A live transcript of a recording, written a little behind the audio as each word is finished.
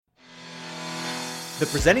The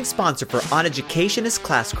presenting sponsor for On Education is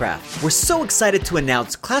Classcraft. We're so excited to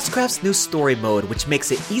announce Classcraft's new story mode, which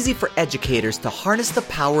makes it easy for educators to harness the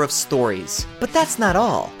power of stories. But that's not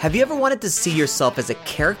all. Have you ever wanted to see yourself as a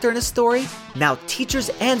character in a story? Now teachers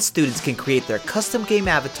and students can create their custom game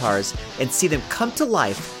avatars and see them come to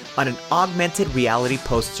life on an augmented reality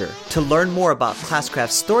poster. To learn more about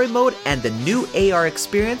Classcraft's story mode and the new AR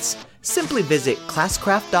experience, simply visit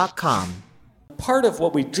classcraft.com. Part of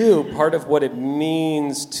what we do, part of what it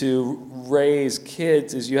means to raise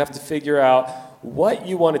kids is you have to figure out what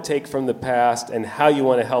you want to take from the past and how you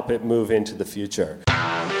want to help it move into the future.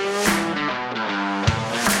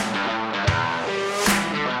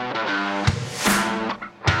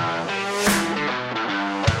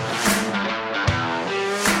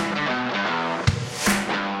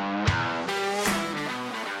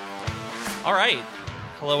 All right.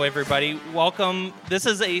 Hello, everybody. Welcome. This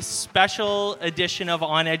is a special edition of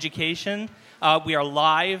On Education. We are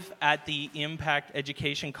live at the Impact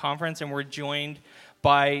Education Conference, and we're joined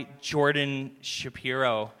by Jordan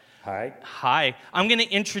Shapiro. Hi. Hi. I'm going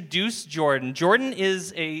to introduce Jordan. Jordan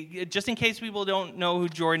is just in case people don't know who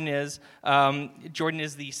Jordan is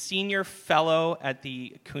the Senior Fellow at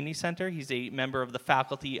the CUNY Center. He's a member of the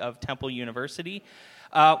faculty of Temple University.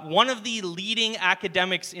 One of the leading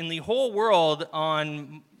academics in the whole world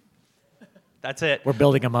on, that's it. We're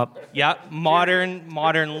building them up. Yeah, modern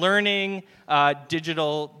learning, the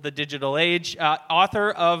digital age.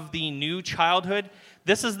 Author of The New Childhood.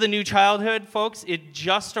 This is The New Childhood, folks. It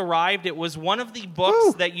just arrived. It was one of the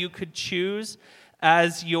books that you could choose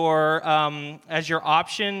as your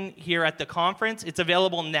option here at the conference. It's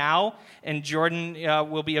available now, and Jordan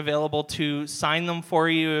will be available to sign them for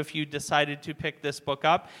you if you decided to pick this book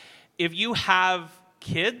up. If you have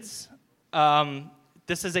kids,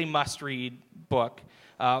 this is a must-read book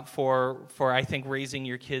for I think raising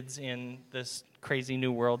your kids in this crazy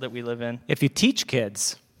new world that we live in. If you teach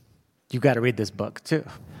kids, you've got to read this book too.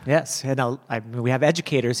 Yes, and we have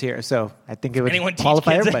educators here, so I think it would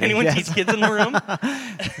qualify everybody. Anyone yes. teach kids in the room?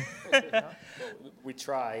 We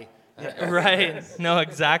try. Right. No,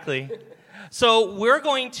 exactly. So we're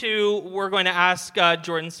going to ask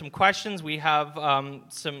Jordan some questions. We have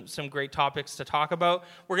some great topics to talk about.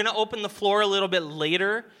 We're going to open the floor a little bit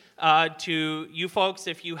later to you folks.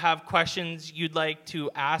 If you have questions you'd like to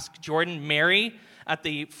ask Jordan, Mary at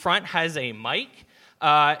the front has a mic,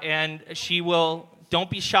 and she will. Don't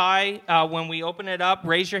be shy. When we open it up,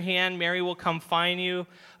 raise your hand. Mary will come find you.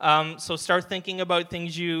 So start thinking about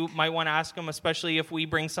things you might want to ask them, especially if we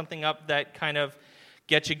bring something up that kind of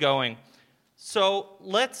gets you going. So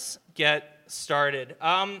let's get started.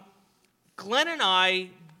 Glenn and I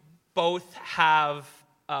both have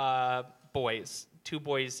boys, 2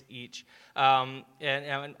 boys each. And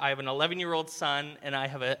I have an 11-year-old son, and I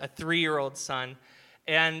have a 3-year-old son.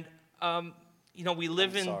 And, we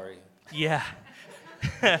live in... Sorry. Yeah.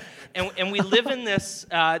 and we live in this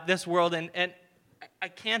world, and I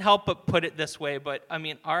can't help but put it this way, but, I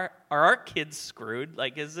mean, are our kids screwed?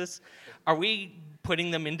 Like, are we putting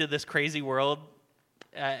them into this crazy world,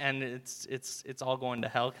 and it's all going to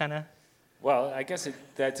hell, kind of? Well, I guess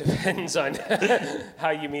that depends on how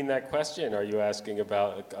you mean that question. Are you asking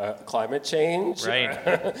about climate change?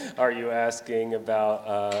 Right. Are you asking about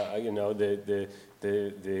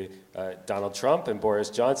the Donald Trump and Boris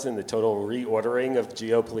Johnson, the total reordering of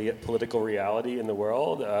geopolitical reality in the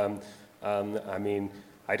world?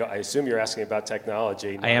 I assume you're asking about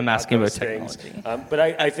technology. I am asking about technology. But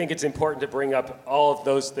I think it's important to bring up all of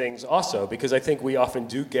those things also, because I think we often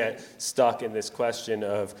do get stuck in this question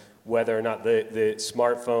of whether or not the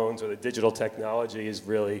smartphones or the digital technology is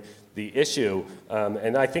really the issue.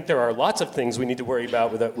 And I think there are lots of things we need to worry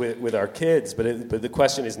about with our kids, but the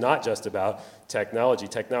question is not just about technology.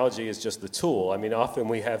 Technology is just the tool. I mean, often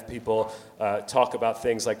we have people talk about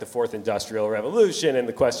things like the Fourth Industrial Revolution, and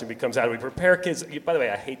the question becomes, how do we prepare kids? By the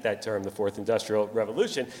way, I hate that term, the Fourth Industrial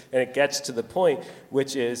Revolution, and it gets to the point,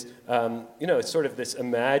 which is, it's sort of this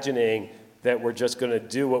imagining that we're just going to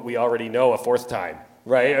do what we already know a fourth time.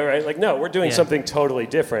 Right, all right. Like, no, we're doing something totally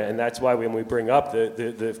different, and that's why when we bring up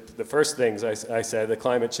the first things I said, the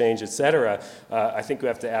climate change, et cetera, I think we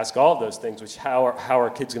have to ask all of those things, which how are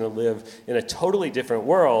kids going to live in a totally different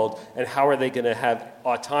world, and how are they going to have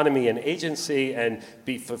autonomy and agency and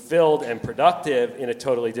be fulfilled and productive in a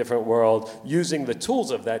totally different world using the tools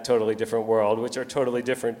of that totally different world, which are totally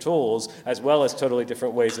different tools, as well as totally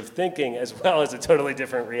different ways of thinking, as well as a totally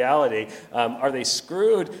different reality. Are they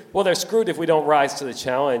screwed? Well, they're screwed if we don't rise to the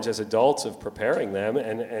challenge as adults of preparing them,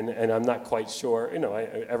 and I'm not quite sure.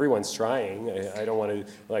 Everyone's trying. I don't want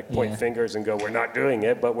to point fingers and go, we're not doing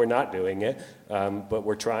it, but we're not doing it. but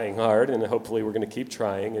we're trying hard, and hopefully we're going to keep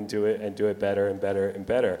trying and do it better and better and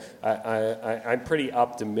better. I'm pretty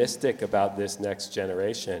optimistic about this next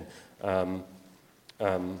generation.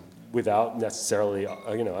 Without necessarily,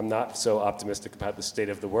 I'm not so optimistic about the state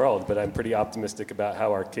of the world, but I'm pretty optimistic about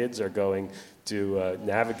how our kids are going to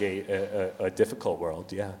navigate a difficult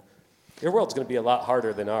world, yeah. Your world's going to be a lot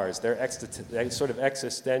harder than ours. Their sort of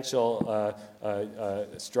existential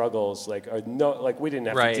struggles, we didn't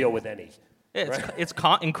have to deal with any. It's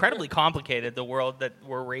incredibly complicated, the world that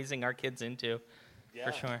we're raising our kids into. Yeah.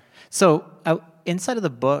 For sure. So inside of the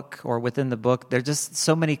book, or within the book, there's just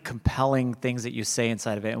so many compelling things that you say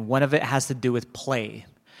inside of it. And one of it has to do with play.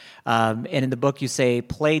 And in the book you say,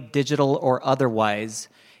 play, digital or otherwise,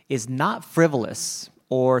 is not frivolous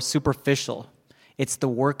or superficial. It's the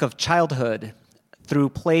work of childhood. Through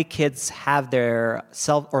play, kids have their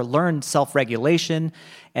learn self-regulation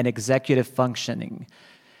and executive functioning.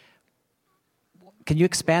 Can you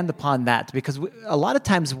expand upon that? Because a lot of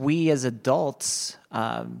times we as adults,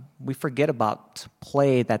 we forget about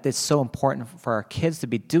play, that it's so important for our kids to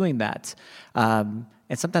be doing that. And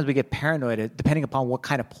sometimes we get paranoid depending upon what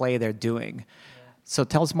kind of play they're doing. Yeah. So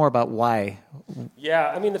tell us more about why.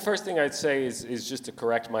 Yeah, the first thing I'd say is just to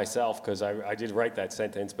correct myself, because I did write that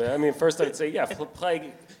sentence. But first I'd say,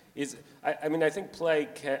 play is... I think play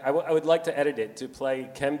can... I would like to edit it to play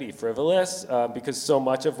can be frivolous, because so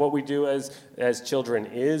much of what we do as children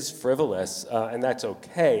is frivolous, and that's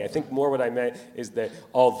okay. I think more what I meant is that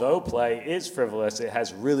although play is frivolous, it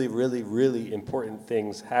has really, really, really important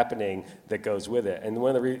things happening that goes with it. And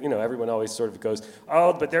one of the everyone always sort of goes,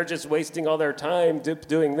 oh, but they're just wasting all their time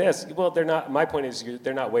doing this. Well, they're not. My point is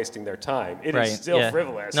they're not wasting their time. It is still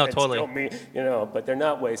frivolous. No, totally. Still but they're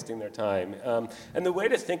not wasting their time. And the way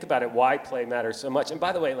to think about it, why play matters so much. And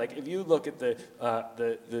by the way, if you look at the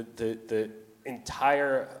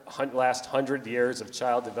entire last 100 years of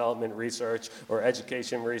child development research or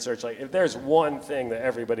education research, if there's one thing that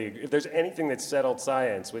if there's anything that's settled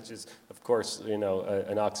science, which is, of course, an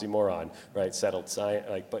oxymoron, right? Settled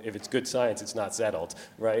science, but if it's good science, it's not settled,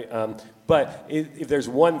 right? But if there's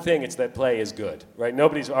one thing, it's that play is good, right?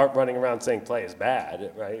 Nobody's running around saying play is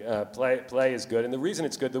bad, right? Play is good. And the reason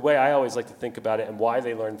it's good, the way I always like to think about it and why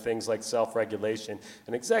they learn things like self-regulation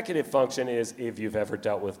and executive function is, if you've ever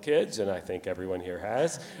dealt with kids, and I think everyone here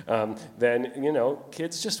has, then,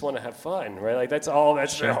 kids just want to have fun, right? That's the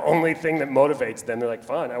only thing that motivates them. They're like,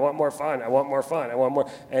 fun, I want more fun, I want more fun, I want more.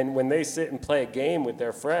 And when they sit and play a game with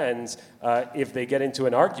their friends, if they get into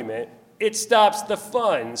an argument, it stops the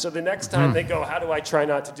fun. So the next time they go, how do I try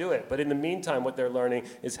not to do it? But in the meantime, what they're learning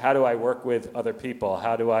is, how do I work with other people?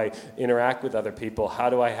 How do I interact with other people?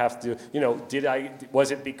 How do I have to,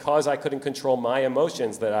 was it because I couldn't control my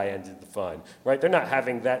emotions that I ended the fun, right? They're not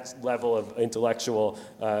having that level of intellectual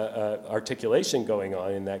articulation going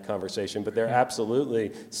on in that conversation, but they're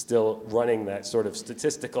absolutely still running that sort of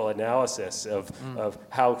statistical analysis of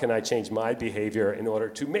how can I change my behavior in order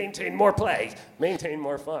to maintain more play, maintain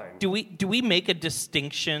more fun. Do we make a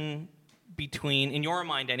distinction between, in your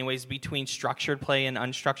mind anyways, between structured play and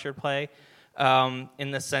unstructured play,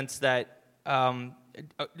 in the sense that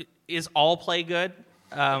is all play good,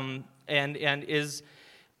 and is,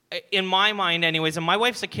 in my mind anyways, and my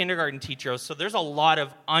wife's a kindergarten teacher, so there's a lot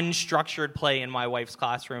of unstructured play in my wife's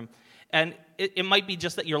classroom, and it might be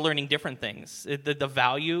just that you're learning different things. The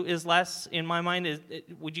value is less, in my mind.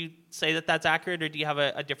 Would you say that that's accurate, or do you have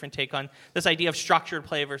a different take on this idea of structured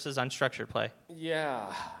play versus unstructured play?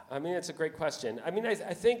 Yeah, it's a great question. I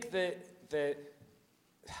think that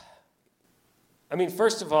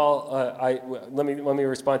first of all, let me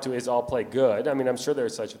respond to, is all play good? I'm sure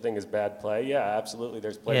there's such a thing as bad play. Yeah, absolutely,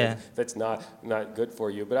 there's play that's not good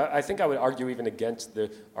for you. But I think I would argue even against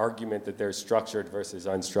the argument that there's structured versus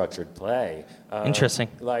unstructured play. Interesting.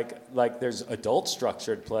 Like there's adult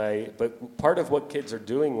structured play, but part of what kids are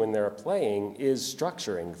doing when they're playing is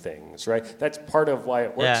structuring things, right? That's part of why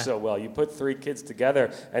it works so well. You put 3 kids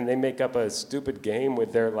together and they make up a stupid game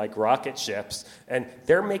with their rocket ships, and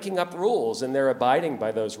they're making up rules, and they're abiding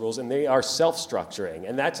by those rules, and they are self-structuring,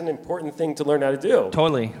 and that's an important thing to learn how to do.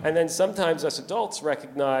 Totally. And then sometimes us adults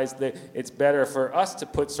recognize that it's better for us to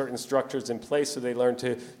put certain structures in place so they learn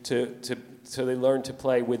to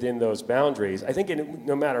play within those boundaries. I think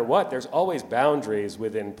no matter what, there's always boundaries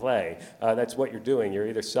within play. That's what you're doing. You're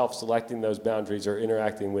either self-selecting those boundaries or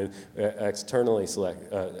interacting with externally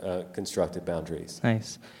constructed boundaries.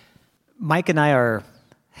 Nice. Mike and I are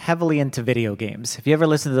heavily into video games. If you ever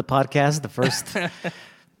listen to the podcast, the first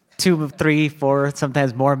 2, 3, 4,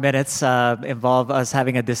 sometimes more minutes involve us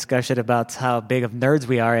having a discussion about how big of nerds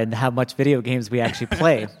we are and how much video games we actually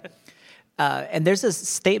play. and there's this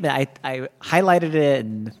statement, I highlighted it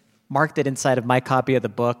and marked it inside of my copy of the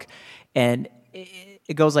book, and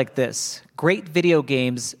it goes like this: great video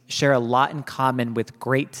games share a lot in common with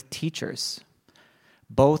great teachers.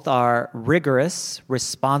 Both are rigorous,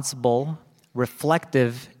 responsible,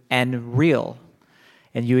 reflective, and real.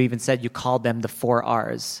 And you even said you called them the 4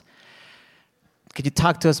 R's. Could you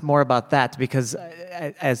talk to us more about that? Because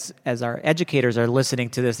as our educators are listening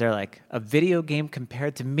to this, they're like, a video game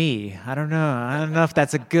compared to me. I don't know if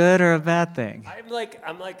that's a good or a bad thing.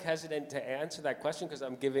 I'm like hesitant to answer that question because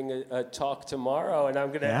I'm giving a talk tomorrow, and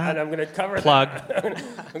I'm gonna cover that.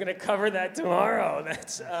 I'm gonna cover that tomorrow.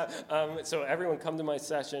 That's so everyone come to my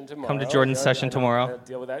session tomorrow. Come to Jordan's session tomorrow.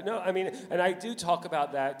 Deal with that. No, I mean, and I do talk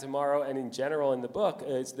about that tomorrow, and in general in the book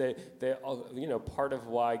is part of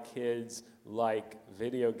why kids like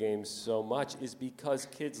video games so much is because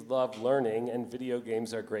kids love learning, and video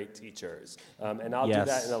games are great teachers. And I'll do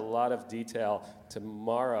that in a lot of detail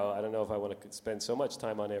tomorrow. I don't know if I want to spend so much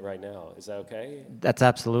time on it right now. Is that okay? That's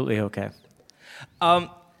absolutely okay. I'm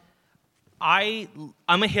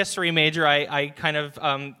a history major. I kind of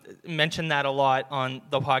mentioned that a lot on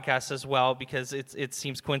the podcast as well because it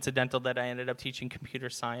seems coincidental that I ended up teaching computer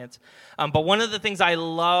science. But one of the things I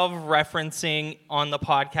love referencing on the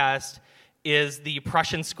podcast is the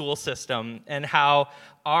Prussian school system and how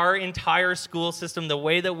our entire school system, the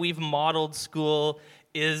way that we've modeled school,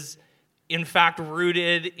 is in fact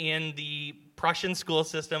rooted in the Prussian school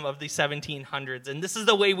system of the 1700s. And this is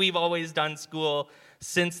the way we've always done school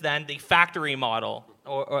since then, the factory model,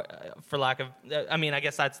 or for lack of, I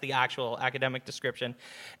guess that's the actual academic description.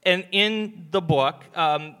 And in the book,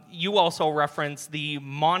 you also reference the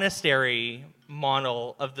monastery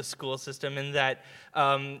model of the school system, in that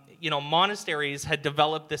monasteries had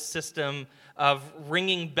developed this system of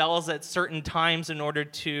ringing bells at certain times in order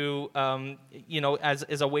to,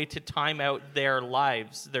 as a way to time out their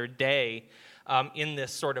lives, their day, in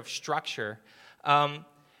this sort of structure.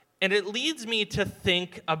 And it leads me to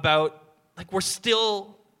think about, like, we're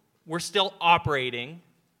still operating,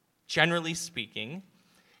 generally speaking,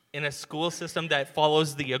 in a school system that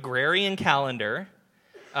follows the agrarian calendar,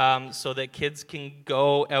 so that kids can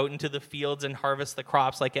go out into the fields and harvest the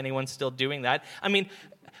crops like anyone's still doing that. I mean,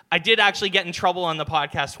 I did actually get in trouble on the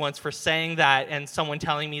podcast once for saying that, and someone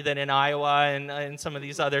telling me that in Iowa and in some of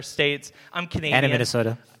these other states, I'm Canadian. And in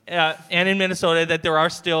Minnesota. And in Minnesota, that there are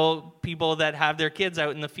still people that have their kids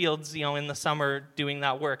out in the fields, in the summer doing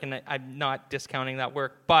that work, and I'm not discounting that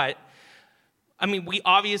work. But, we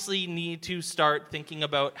obviously need to start thinking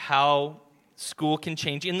about how school can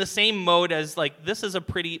change in the same mode as, this is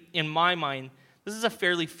in my mind, this is a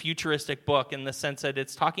fairly futuristic book in the sense that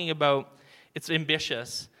it's talking about, it's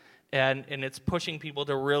ambitious, and it's pushing people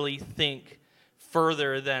to really think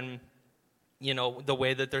further than the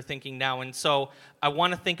way that they're thinking now. And so I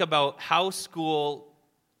want to think about how school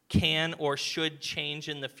can or should change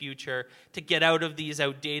in the future to get out of these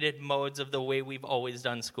outdated modes of the way we've always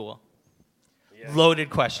done school. Yeah. Loaded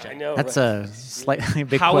question. I know. That's a slightly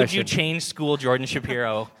big question. How would you change school, Jordan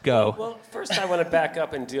Shapiro? Go. Well, first I want to back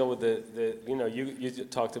up and deal with you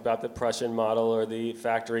talked about the Prussian model or the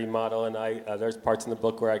factory model, and there's parts in the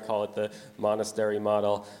book where I call it the monastery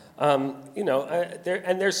model.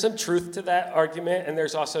 There's some truth to that argument, and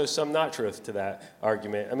there's also some not truth to that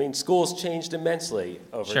argument. Schools changed immensely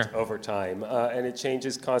over time, and it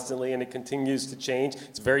changes constantly, and it continues to change.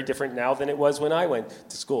 It's very different now than it was when I went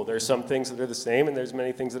to school. There's some things that are the same, and there's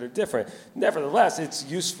many things that are different. Nevertheless, it's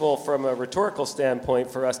useful from a rhetorical standpoint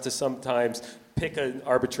for us to sometimes pick an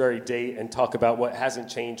arbitrary date and talk about what hasn't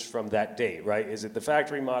changed from that date, right? Is it the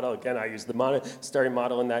factory model? Again, I use the monastery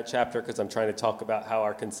model in that chapter because I'm trying to talk about how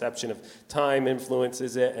our conception of time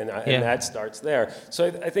influences it, and that starts there. So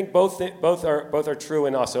I think both are true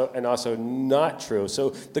and also not true.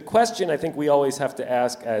 So the question I think we always have to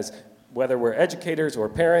ask, as whether we're educators or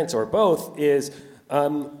parents or both, is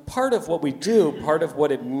part of what we do, part of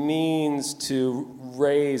what it means to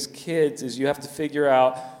raise kids, is you have to figure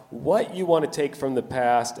out what you want to take from the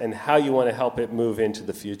past and how you want to help it move into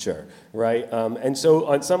the future, right? And so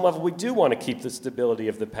on some level, we do want to keep the stability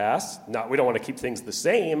of the past. We don't want to keep things the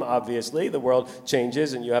same, obviously. The world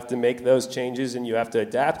changes, and you have to make those changes, and you have to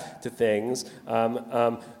adapt to things.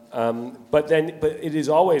 But it is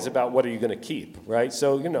always about what are you going to keep, right?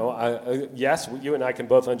 So, yes, you and I can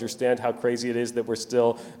both understand how crazy it is that we're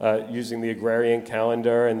still using the agrarian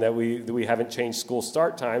calendar and that we haven't changed school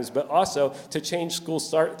start times, but also to change school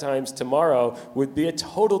start times tomorrow would be a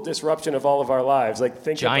total disruption of all of our lives. Like,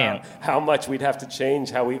 think about how much we'd have to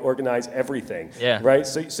change how we organize everything, right?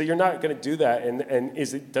 So you're not going to do that,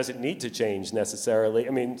 and does it need to change necessarily?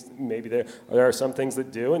 I mean, maybe there are some things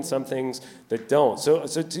that do and some things that don't. So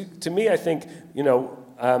to me, I think,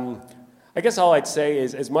 I guess all I'd say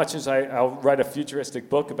is, as much as I'll write a futuristic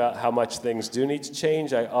book about how much things do need to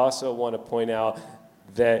change, I also want to point out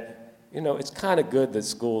that, it's kind of good that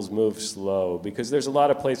schools move slow, because there's a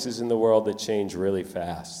lot of places in the world that change really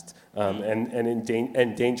fast.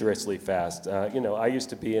 And dangerously fast. I used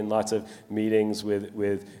to be in lots of meetings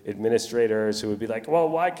with administrators who would be like, well,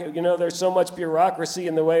 why can't, there's so much bureaucracy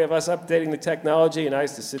in the way of us updating the technology. And I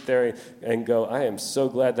used to sit there and go, I am so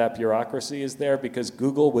glad that bureaucracy is there, because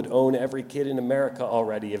Google would own every kid in America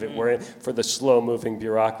already if it weren't for the slow-moving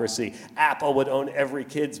bureaucracy. Apple would own every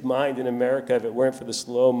kid's mind in America if it weren't for the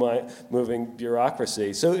slow-moving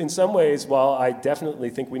bureaucracy. So in some ways, while I definitely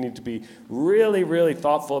think we need to be really, really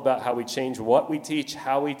thoughtful about how we change what we teach,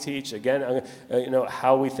 how we teach, again,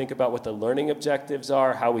 how we think about what the learning objectives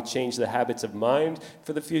are, how we change the habits of mind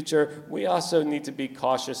for the future, we also need to be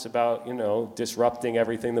cautious about, disrupting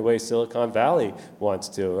everything the way Silicon Valley wants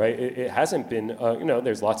to, right? It hasn't been,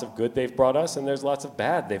 there's lots of good they've brought us, and there's lots of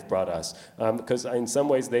bad they've brought us, because in some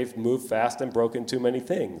ways they've moved fast and broken too many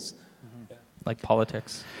things. Mm-hmm. Like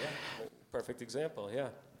politics. Yeah. Perfect example, yeah.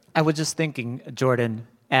 I was just thinking, Jordan,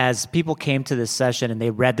 as people came to this session and they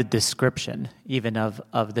read the description even of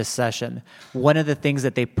this session, one of the things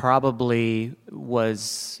that they probably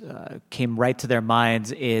came right to their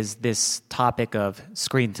minds is this topic of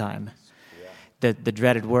screen time, the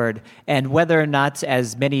dreaded word. And whether or not,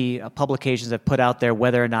 as many publications have put out there,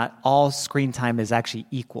 whether or not all screen time is actually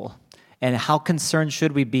equal. And how concerned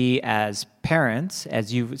should we be as parents,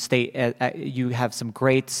 as you state, you have some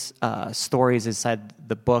great stories inside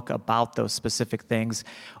the book about those specific things.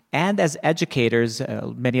 And as educators,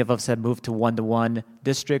 many of us have moved to one-to-one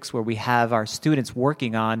districts where we have our students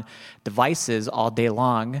working on devices all day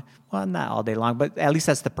long. Well, not all day long, but at least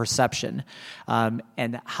that's the perception.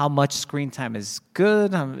 And how much screen time is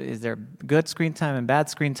good? Is there good screen time and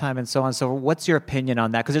bad screen time and so on? So what's your opinion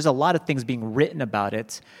on that? Because there's a lot of things being written about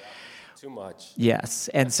it. Too much. Yes,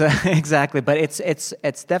 and so exactly, but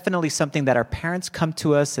it's definitely something that our parents come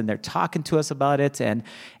to us and they're talking to us about it, and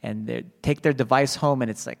they take their device home,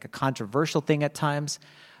 and it's like a controversial thing at times.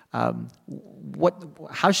 How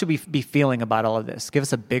should we be feeling about all of this? Give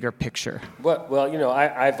us a bigger picture. Well,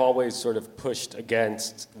 I've always sort of pushed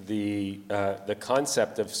against the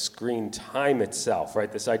concept of screen time itself,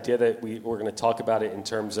 right? This idea that we're going to talk about it in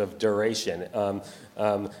terms of duration.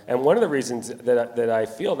 And one of the reasons that I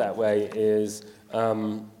feel that way is,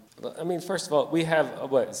 first of all, we have,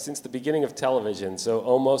 since the beginning of television, so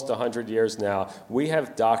almost 100 years now, we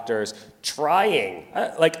have doctors trying,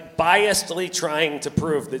 biasedly trying to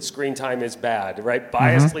prove that screen time is bad, right?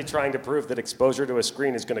 Biasedly trying to prove that exposure to a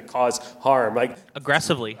screen is going to cause harm.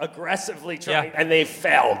 Aggressively trying, and they've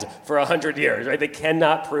failed for 100 years, right? They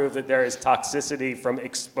cannot prove that there is toxicity from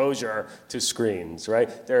exposure to screens,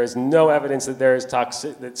 right? There is no evidence that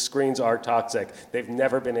that screens are toxic. They've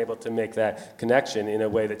never been able to make that connection in a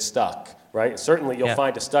way that stuck, right? Certainly you'll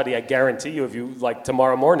find a study, I guarantee you, if you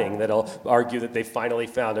tomorrow morning, that'll argue that they finally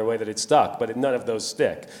found a way that it stuck, but none of those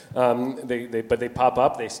stick. But they pop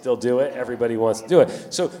up, they still do it, everybody wants to do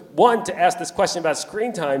it. So one, to ask this question about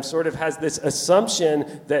screen time sort of has this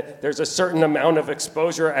assumption that there's a certain amount of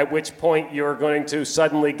exposure at which point you're going to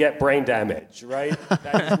suddenly get brain damage, right?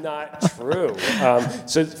 That is not true.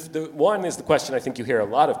 So one is the question I think you hear a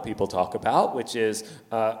lot of people talk about, which is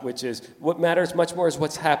what matters much more is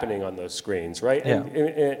what's happening on those screens, right? Yeah.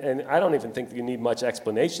 And I don't even think you need much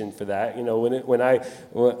explanation for that. When I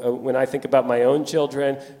think about my own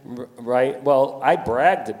children, right? Well, I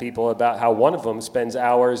brag to people about how one of them spends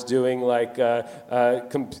hours doing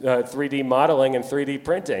 3D modeling and 3D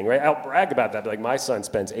printing, right? I'll brag about that. My son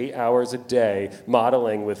spends 8 hours a day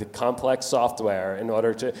modeling with complex software in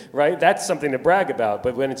order to, right? That's something to brag about.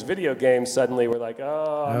 But when it's video games, suddenly we're like, I'm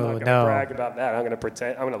not going to brag about that. I'm going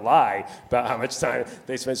to lie about how much time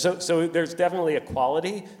they spend. So there's definitely a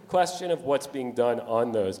quality question of what's being done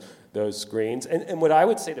on those screens. And what I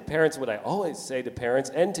would say to parents, what I always say to parents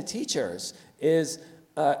and to teachers is,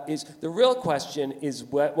 is the real question is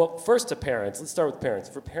well, first to parents. Let's start with parents.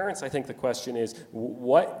 For parents, I think the question is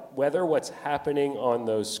whether what's happening on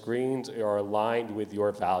those screens are aligned with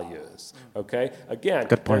your values. Okay? Again,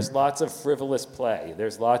 there's lots of frivolous play.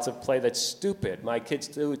 There's lots of play that's stupid. My kids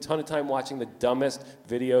do a ton of time watching the dumbest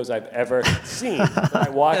videos I've ever seen. But I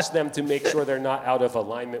watch them to make sure they're not out of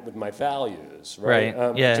alignment with my values. Right?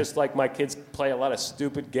 Just like my kids play a lot of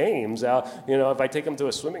stupid games out. If I take them to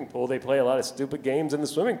a swimming pool, they play a lot of stupid games in the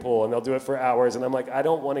swimming pool, and they'll do it for hours. And I'm like, I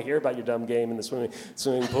don't want to hear about your dumb game in the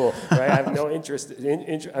swimming pool. Right? I have no interest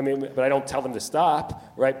but I don't tell them to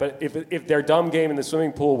stop. Right? But if their dumb game in the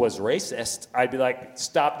swimming pool was racist, I'd be like,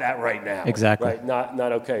 stop that right now. Exactly. Right?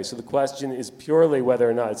 Not okay. So the question is purely whether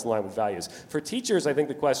or not it's aligned with values. For teachers, I think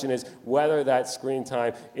the question is whether that screen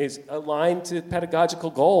time is aligned to pedagogical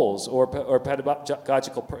goals or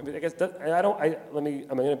pedagogical. I guess I'm going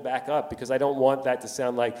to back up because I don't want that to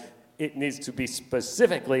sound like it needs to be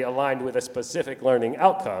specifically aligned with a specific learning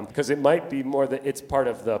outcome, because it might be more that it's part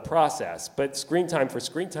of the process. But screen time for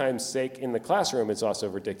screen time's sake in the classroom is also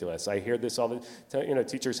ridiculous. I hear this all the time,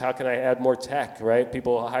 teachers, how can I add more tech, right?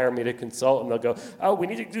 People hire me to consult, and they'll go, oh, we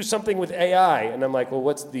need to do something with AI. And I'm like, well,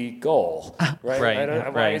 what's the goal, right?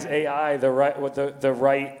 Why is AI the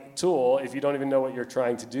right tool if you don't even know what you're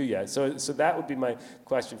trying to do yet? So that would be my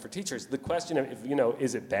question for teachers. The question of,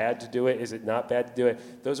 is it bad to do it? Is it not bad to do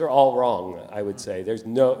it? Those are all wrong, I would say. There's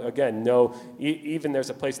even there's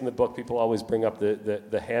a place in the book, people always bring up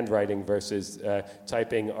the handwriting versus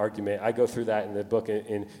typing argument. I go through that in the book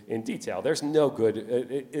in detail. There's no good,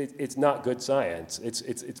 it's not good science.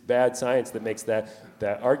 It's bad science that makes that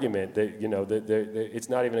argument that, it's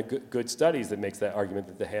not even a good studies that makes that argument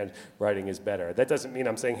that the handwriting is better. That doesn't mean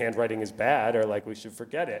I'm saying handwriting is bad or like we should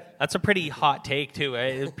forget it. That's a pretty hot take too.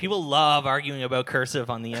 Right? People love arguing about cursive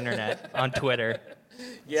on the internet, on Twitter.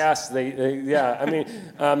 Yes,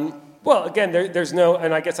 well, again, there's no,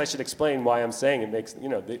 and I guess I should explain why I'm saying it makes,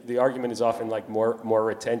 the argument is often like more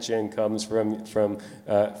retention comes from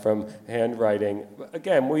handwriting.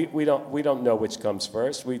 Again, we don't know which comes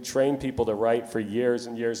first. We train people to write for years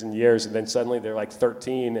and years and years, and then suddenly they're like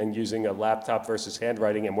 13 and using a laptop versus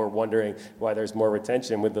handwriting, and we're wondering why there's more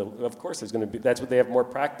retention. Of course, there's going to be. That's what they have more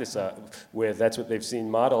practice with. That's what they've seen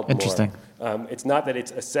modeled. Interesting. More. It's not that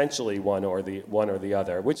it's essentially one or the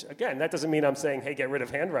other. Which again, that doesn't mean I'm saying, hey, get rid of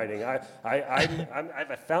handwriting. I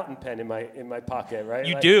have a fountain pen in my pocket, right?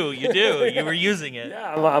 You do. You were using it.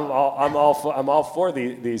 Yeah, I'm all for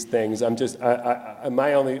these things. I'm just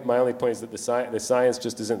my only point is that the science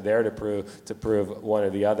just isn't there to prove one or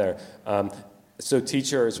the other. So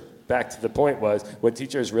teachers, back to the point was, what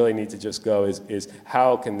teachers really need to just go is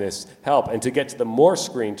how can this help? And to get to the more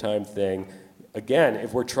screen time thing, again,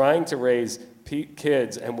 if we're trying to raise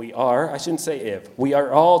kids, and we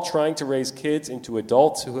are all trying to raise kids into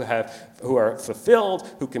adults who are fulfilled,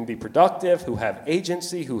 who can be productive, who have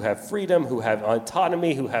agency, who have freedom, who have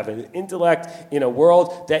autonomy, who have an intellect in a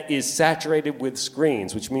world that is saturated with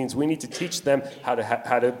screens, which means we need to teach them how to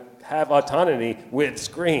have autonomy with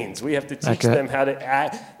screens. We have to teach them how to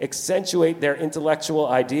accentuate their intellectual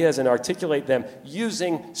ideas and articulate them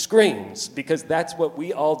using screens, because that's what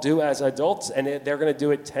we all do as adults, and they're going to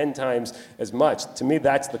do it 10 times as much. To me,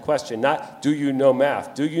 that's the question, not do you know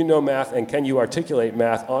math? Do you know math, and can you articulate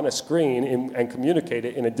math on a screen and communicate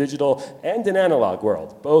it in a digital and an analog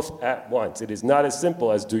world, both at once? It is not as simple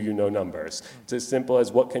as do you know numbers. It's as simple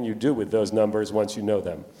as what can you do with those numbers once you know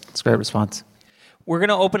them. That's a great response. We're going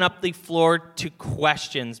to open up the floor to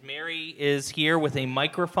questions. Mary is here with a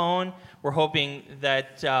microphone. We're hoping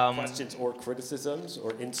that... questions or criticisms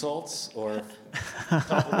or insults or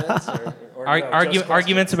compliments or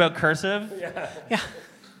arguments about cursive. Yeah.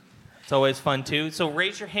 It's always fun, too. So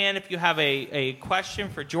raise your hand if you have a question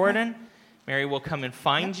for Jordan. Mary will come and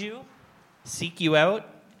find you, seek you out.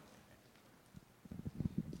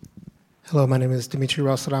 Hello, my name is Dimitri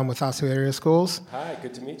Russell. I'm with Osseo Area Schools. Hi,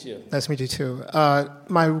 good to meet you. Nice to meet you, too.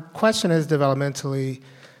 My question is developmentally,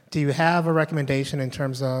 do you have a recommendation in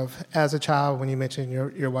terms of, as a child, when you mentioned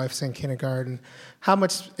your wife's in kindergarten, how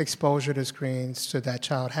much exposure to screens should that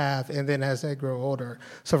child have? And then as they grow older,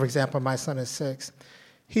 so for example, my son is 6.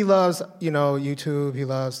 He loves, YouTube, he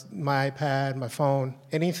loves my iPad, my phone,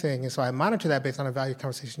 anything. And so I monitor that based on a value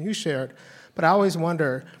conversation you shared. But I always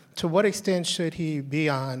wonder, to what extent should he be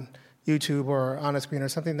on YouTube or on a screen or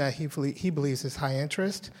something that he believes is high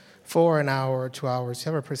interest for an hour or 2 hours? Do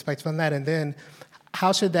you have a perspective on that? And then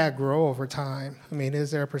how should that grow over time? I mean, is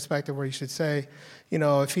there a perspective where you should say,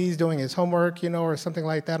 if he's doing his homework, or something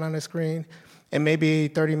like that on the screen, and maybe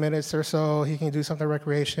 30 minutes or so he can do something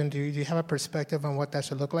recreation, do you have a perspective on what that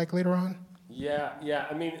should look like later on? Yeah.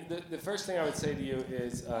 I mean, the first thing I would say to you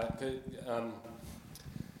is,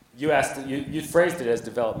 you asked, you phrased it as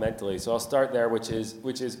developmentally, so I'll start there, which is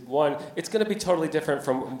one, it's going to be totally different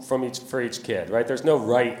for each kid, right? There's no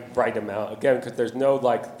right amount, again, because there's no,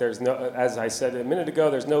 as I said a minute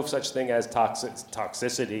ago, there's no such thing as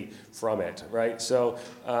toxicity from it, right? So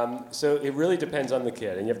it really depends on the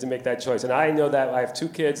kid, and you have to make that choice. And I know that I have two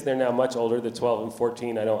kids, they're now much older, they're 12 and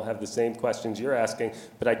 14. I don't have the same questions you're asking,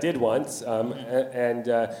 but I did once,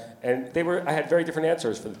 and I had very different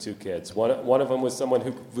answers for the two kids. One of them was someone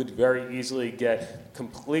who would very easily get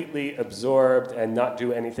completely absorbed and not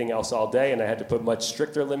do anything else all day, and I had to put much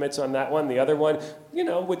stricter limits on that one. The other one,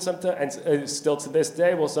 would sometimes, and still to this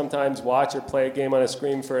day, will sometimes watch or play a game on a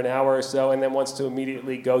screen for an hour or so, and then wants to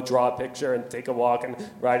immediately go draw a picture and take a walk and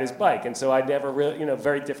ride his bike. And so I never really,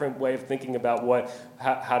 very different way of thinking about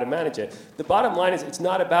how to manage it. The bottom line is, it's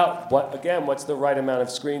not about what's the right amount of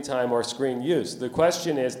screen time or screen use. The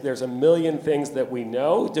question is, there's a million things that we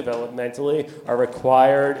know developmentally are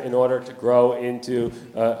required in order to grow into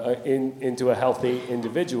a healthy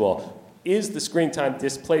individual. Is the screen time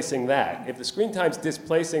displacing that? If the screen time's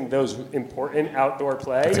displacing those important outdoor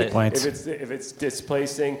play, if it's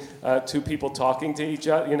displacing two people talking to each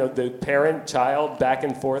other, the parent-child back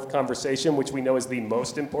and forth conversation, which we know is the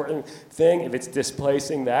most important thing, if it's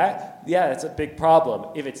displacing that, yeah, that's a big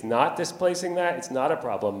problem. If it's not displacing that, it's not a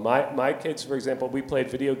problem. My kids, for example, we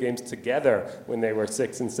played video games together when they were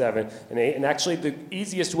 6 and 7 and 8, and actually the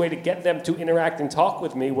easiest way to get them to interact and talk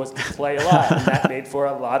with me was to play a lot, and that made for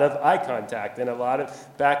a lot of eye contact and a lot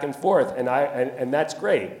of back and forth, and that's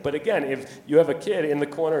great. But again, if you have a kid in the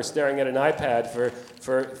corner staring at an iPad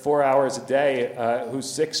for 4 hours a day who's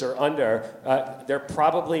 6 or under, they're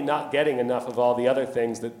probably not getting enough of all the other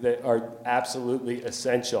things that are absolutely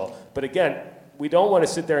essential. But again, we don't want to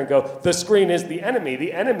sit there and go, the screen is the enemy.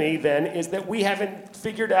 The enemy, then, is that we haven't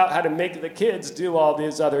figured out how to make the kids do all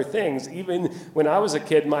these other things. Even when I was a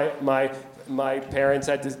kid, my parents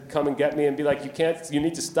had to come and get me and be like, you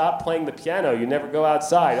need to stop playing the piano. You never go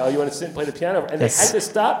outside. Oh, you want to sit and play the piano? And they had to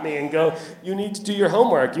stop me and go, you need to do your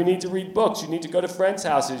homework. You need to read books. You need to go to friends'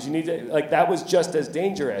 houses. You need to, that was just as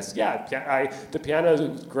dangerous. Yeah, the piano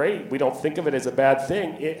is great. We don't think of it as a bad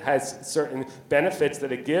thing. It has certain benefits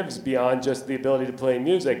that it gives beyond just the ability to play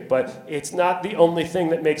music, but it's not the only thing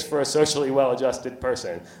that makes for a socially well-adjusted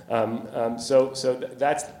person. So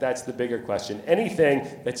that's the bigger question. Anything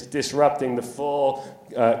that's disrupting the full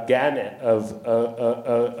gamut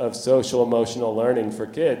of social emotional learning for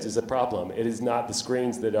kids is a problem. It is not the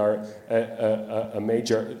screens that are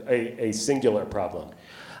a singular problem.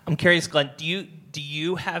 I'm curious, Glenn, do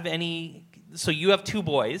you have any, so you have two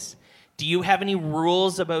boys, do you have any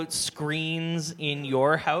rules about screens in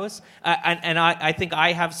your house? And I think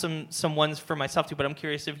I have some ones for myself too, but I'm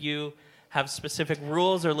curious if you have specific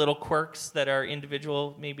rules or little quirks that are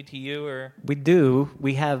individual maybe to you? Or We do.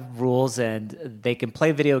 We have rules, and they can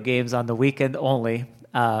play video games on the weekend only,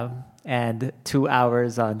 and 2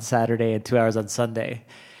 hours on Saturday and 2 hours on Sunday.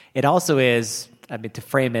 It also is, to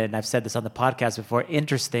frame it, and I've said this on the podcast before,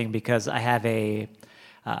 interesting because I have a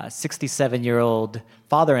 67-year-old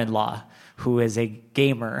father-in-law who is a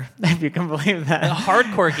gamer, if you can believe that. A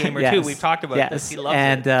hardcore gamer, yes. Too. We've talked about this. He loves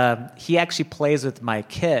it. And he actually plays with my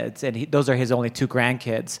kids, and those are his only two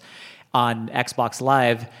grandkids on Xbox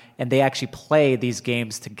Live, and they actually play these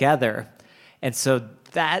games together. And so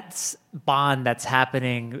that's bond that's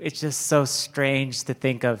happening. It's just so strange to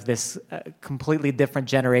think of this completely different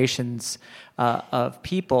generations of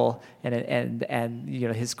people, and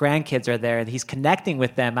his grandkids are there, and he's connecting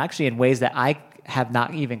with them actually in ways that I have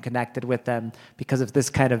not even connected with them because of this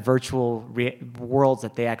kind of virtual worlds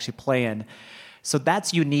that they actually play in. So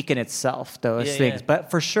that's unique in itself, those things. Yeah. But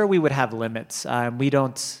for sure, we would have limits. We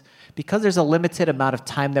don't, because there's a limited amount of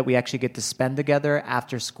time that we actually get to spend together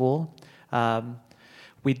after school.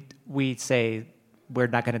 We say we're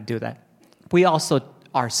not going to do that. We also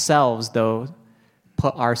ourselves, though,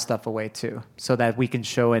 put our stuff away too, so that we can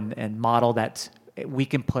show and model that we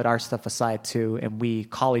can put our stuff aside too, and we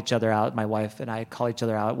call each other out. My wife and I call each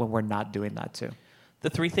other out when we're not doing that too. The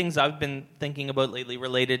three things I've been thinking about lately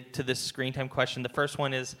related to this screen time question. The first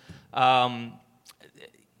one is,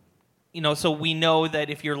 so we know that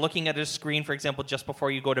if you're looking at a screen, for example, just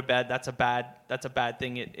before you go to bed, that's a bad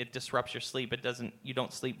thing. It disrupts your sleep. You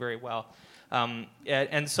don't sleep very well.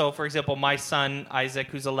 And so, for example, my son Isaac,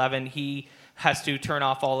 who's 11, he has to turn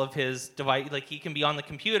off all of his device. Like, he can be on the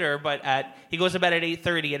computer, but he goes to bed at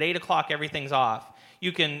 8:30. At 8 o'clock, everything's off.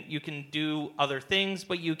 You can do other things,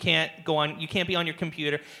 but you can't be on your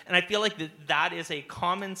computer. And I feel like that is a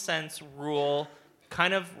common sense rule,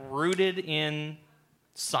 kind of rooted in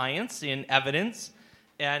science, in evidence,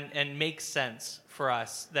 and makes sense for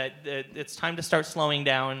us that it's time to start slowing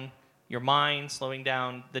down your mind, slowing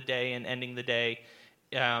down the day and ending the day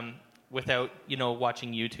without,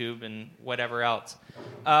 watching YouTube and whatever else.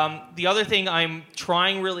 The other thing I'm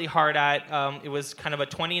trying really hard at, it was kind of a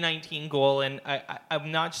 2019 goal, and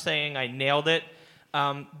I'm not saying I nailed it,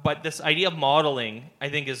 but this idea of modeling, I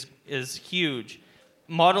think, is huge.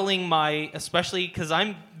 Modeling especially because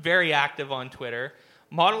I'm very active on Twitter,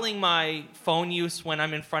 modeling my phone use when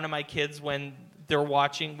I'm in front of my kids when they're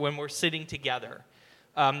watching, when we're sitting together.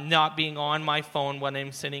 Not being on my phone when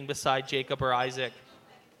I'm sitting beside Jacob or Isaac,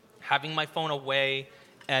 having my phone away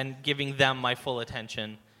and giving them my full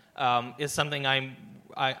attention is something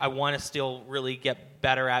I want to still really get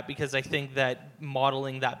better at, because I think that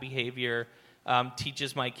modeling that behavior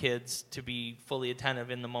teaches my kids to be fully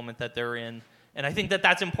attentive in the moment that they're in. And I think that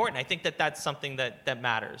that's important. I think that that's something that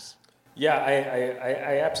matters. Yeah,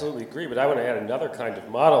 I absolutely agree, but I want to add another kind of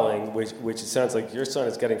modeling, which it sounds like your son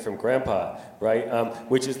is getting from grandpa, right?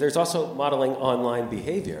 Which is there's also modeling online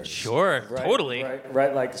behavior. Sure, right? totally.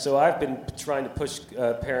 Right. Like, so I've been trying to push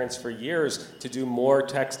parents for years to do more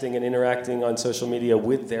texting and interacting on social media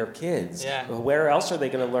with their kids. Yeah. Where else are they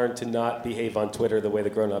going to learn to not behave on Twitter the way the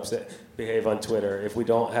grown-ups behave on Twitter if we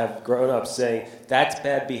don't have grown-ups saying, that's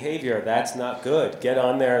bad behavior, that's not good, get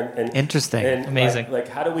on there and Interesting. And amazing. Like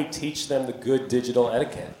how do we teach them the good digital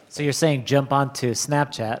etiquette? So you're saying jump onto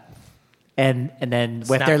Snapchat, and then if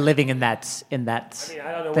they're living in that I mean, I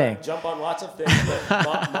don't know, thing. jump on lots of things, but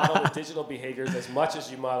model the digital behaviors as much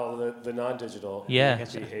as you model the non-digital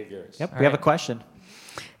behaviors. Yep, we have a question.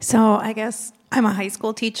 So I guess I'm a high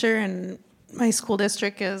school teacher, and my school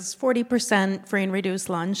district is 40% free and reduced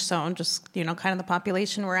lunch, so just, kind of the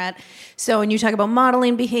population we're at. So when you talk about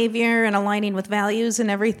modeling behavior and aligning with values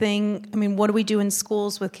and everything, I mean, what do we do in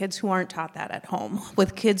schools with kids who aren't taught that at home?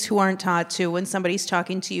 With kids who aren't taught to, when somebody's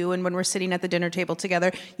talking to you and when we're sitting at the dinner table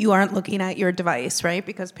together, you aren't looking at your device, right?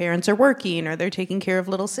 Because parents are working or they're taking care of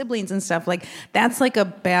little siblings and stuff. Like, that's like a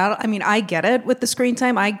battle. I mean, I get it with the screen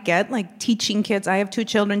time. I get, like, teaching kids. I have 2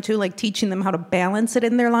 children, too, like, teaching them how to balance it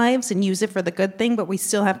in their lives and use it for the good thing, but we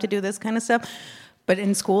still have to do this kind of stuff. But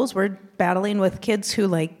in schools, we're battling with kids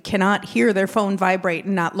who cannot hear their phone vibrate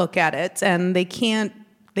and not look at it, and they can't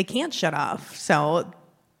shut off. So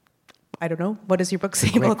I don't know. What does your book say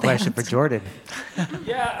about that? Great question for Jordan.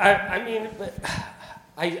 Yeah, I mean, but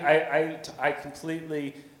I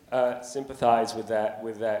completely sympathize with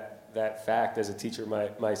that fact as a teacher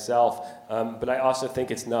myself, but I also think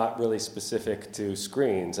it's not really specific to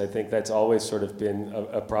screens. I think that's always sort of been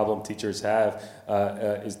a problem teachers have,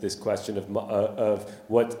 is this question of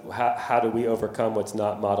how do we overcome what's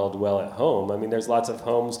not modeled well at home. I mean, there's lots of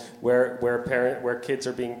homes where kids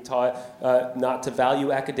are being taught not to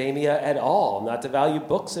value academia at all, not to value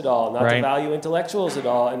books at all, not to value intellectuals at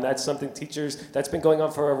all, and that's something that's been going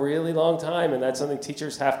on for a really long time, and that's something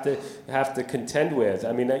teachers have to contend with.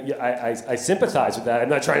 I mean, I sympathize with that. I'm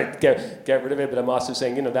not trying to get rid of it, but I'm also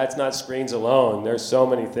saying, that's not screens alone. There's so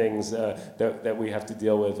many things that we have to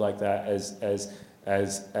deal with like that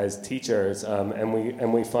as teachers,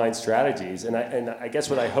 and we find strategies. And I guess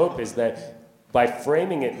what I hope is that by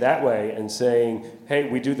framing it that way and saying, hey,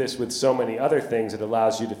 we do this with so many other things, it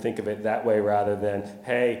allows you to think of it that way rather than,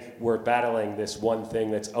 hey, we're battling this one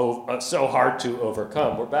thing that's so hard to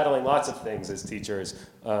overcome. We're battling lots of things as teachers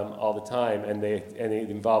all the time, and they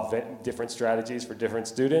involve different strategies for different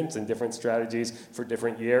students and different strategies for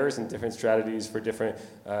different years and different strategies for different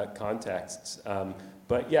contexts.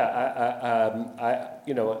 But yeah,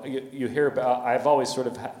 you hear about, I've always sort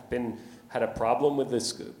of had a problem with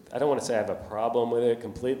this. I don't want to say I have a problem with it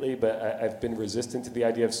completely, but I've been resistant to the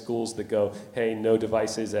idea of schools that go, hey, no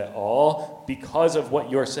devices at all, because of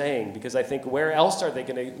what you're saying. Because I think where else are they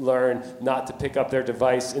going to learn not to pick up their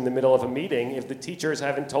device in the middle of a meeting if the teachers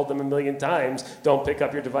haven't told them a million times, don't pick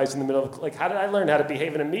up your device in the middle of, how did I learn how to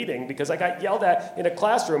behave in a meeting? Because I got yelled at in a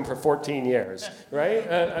classroom for 14 years, right?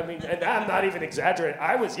 I mean, and I'm not even exaggerating.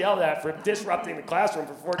 I was yelled at for disrupting the classroom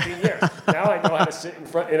for 14 years. Now I know how to sit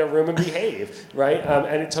in a room and behave, right?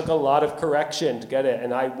 And it took a lot of correction to get it.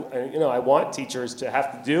 And I want teachers to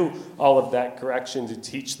have to do all of that correction to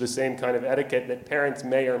teach the same kind of etiquette that parents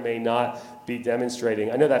may or may not be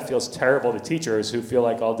demonstrating. I know that feels terrible to teachers who feel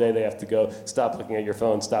like all day they have to go, stop looking at your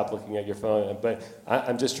phone, stop looking at your phone. But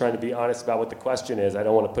I'm just trying to be honest about what the question is. I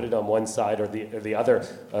don't want to put it on one side or the other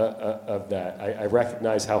of that. I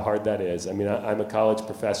recognize how hard that is. I mean, I'm a college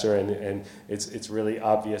professor, and it's really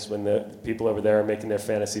obvious when the people over there are making their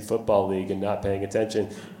fantasy football league and not paying attention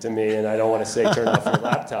to me, and I don't want to say turn off your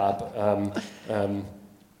laptop.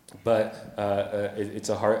 But it's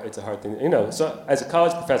a hard thing. So as a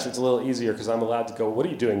college professor, it's a little easier because I'm allowed to go, what are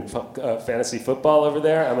you doing, fantasy football over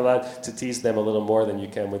there? I'm allowed to tease them a little more than you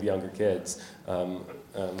can with younger kids.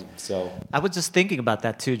 So I was just thinking about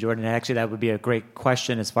that too, Jordan. Actually, that would be a great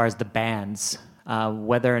question as far as the bans,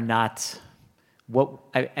 whether or not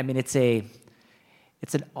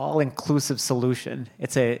it's an all-inclusive solution.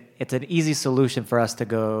 It's an easy solution for us to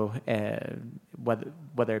go,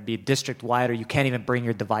 whether it be district-wide or you can't even bring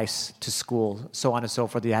your device to school, so on and so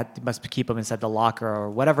forth. You must keep them inside the locker or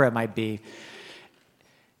whatever it might be.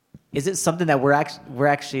 Is it something that we're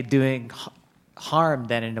actually doing harm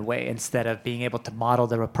then in a way, instead of being able to model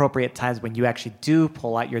the appropriate times when you actually do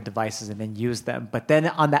pull out your devices and then use them? But then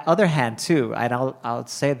on the other hand too, and I'll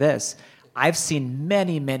say this, I've seen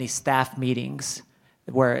many, many staff meetings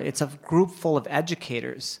where it's a group full of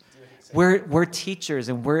educators. We're teachers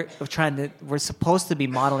and we're supposed to be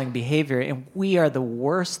modeling behavior, and we are the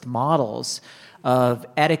worst models of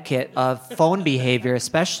etiquette, of phone behavior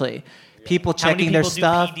especially. People checking their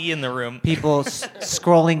stuff. How many people do PD in the room? People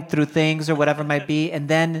scrolling through things or whatever it might be, and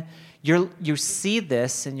then you see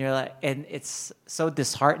this and you're like, and it's so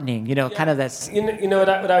disheartening. Kind of that's. What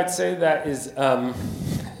I would say that is.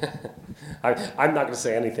 I'm not going to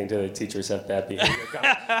say anything to the teachers have bad behavior.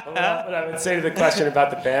 What I would say to the question about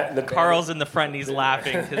the ban. Carl's in the front and he's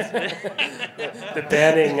laughing. The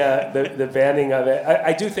banning of it.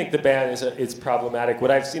 I do think the ban is problematic. What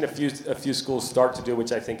I've seen a few schools start to do,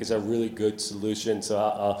 which I think is a really good solution,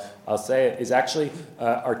 so I'll say it, is actually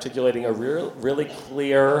articulating a really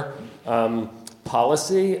clear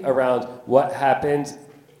policy around what happens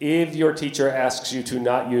if your teacher asks you to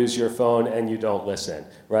not use your phone and you don't listen,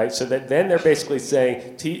 right? So that then they're basically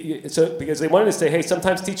saying, because they wanted to say, hey,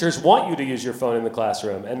 sometimes teachers want you to use your phone in the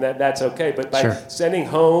classroom, and that's okay. But by sending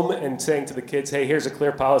home and saying to the kids, hey, here's a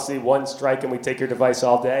clear policy, 1 strike and we take your device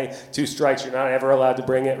all day, 2 strikes, you're not ever allowed to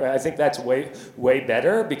bring it, right? I think that's way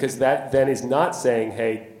better, because that then is not saying,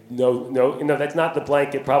 hey, no, that's not the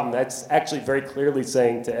blanket problem. That's actually very clearly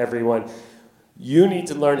saying to everyone, you need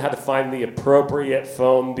to learn how to find the appropriate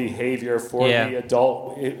phone behavior for the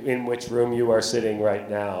adult in which room you are sitting right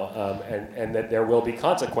now, and that there will be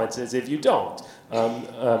consequences if you don't.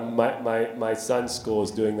 My son's school is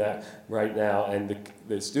doing that right now, and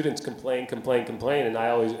the students complain, and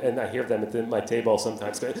I hear them at my table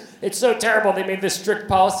sometimes going, "It's so terrible. They made this strict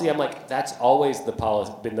policy." I'm like, "That's always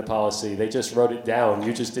been the policy. They just wrote it down.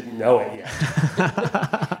 You just didn't know it yet."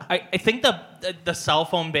 I think the cell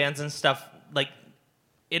phone bans and stuff, like,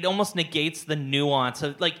 it almost negates the nuance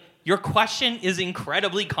of, like, your question is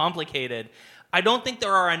incredibly complicated. I don't think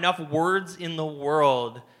there are enough words in the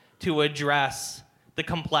world to address the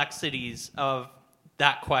complexities of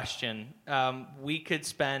that question. We could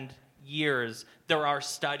spend years. There are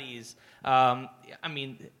studies. Like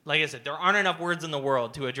I said, there aren't enough words in the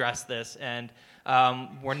world to address this, and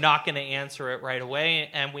we're not going to answer it right away,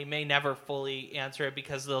 and we may never fully answer it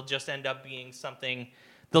because they'll just end up being something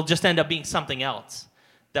else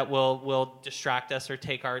that will distract us or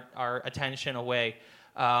take our attention away.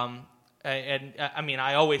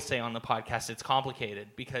 I always say on the podcast it's complicated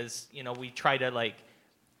because, we try to, like,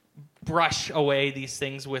 brush away these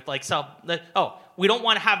things with, like, we don't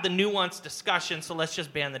want to have the nuanced discussion, so let's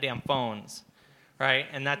just ban the damn phones, right?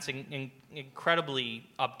 And that's incredibly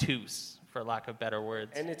obtuse, for lack of better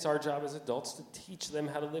words. And it's our job as adults to teach them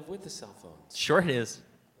how to live with the cell phones. Sure it is.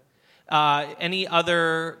 Any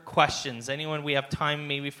other questions? Anyone? We have time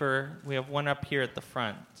maybe we have one up here at the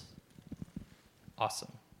front.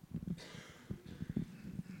 Awesome.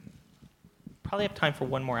 Probably have time for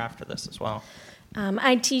one more after this as well.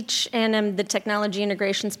 I teach and am the technology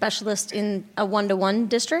integration specialist in a 1-to-1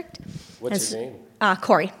 district. What's your name?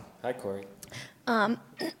 Corey. Hi, Corey.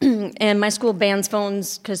 And my school bans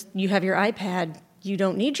phones because you have your iPad. You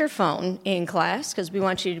don't need your phone in class because we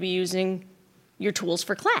want you to be using your tools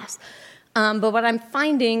for class. But what I'm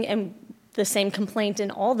finding, and the same complaint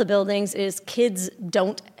in all the buildings, is kids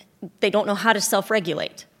don't know how to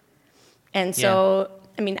self-regulate. And so,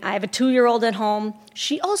 I have a 2-year-old at home.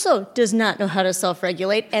 She also does not know how to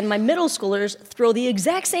self-regulate, and my middle schoolers throw the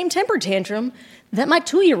exact same temper tantrum that my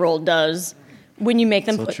 2-year-old does when you make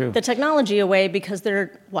them put the technology away because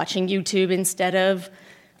they're watching YouTube instead of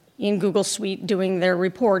in Google Suite doing their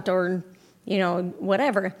report or,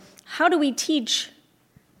 whatever. How do we teach?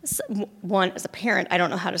 One, as a parent, I don't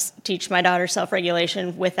know how to teach my daughter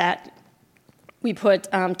self-regulation with that. We put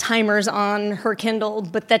timers on her Kindle,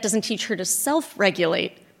 but that doesn't teach her to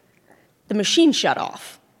self-regulate. The machine shut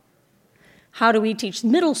off. How do we teach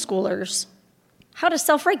middle schoolers how to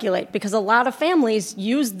self-regulate? Because a lot of families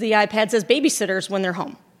use the iPads as babysitters when they're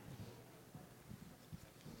home.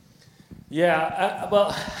 Yeah,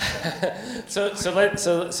 well,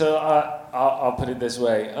 I'll put it this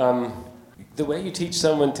way. The way you teach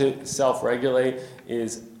someone to self-regulate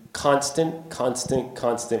is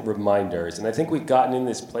constant reminders. And I think we've gotten in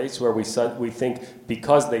this place where we think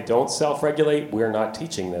because they don't self-regulate, we're not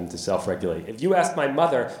teaching them to self-regulate. If you asked my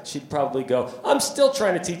mother, she'd probably go, I'm still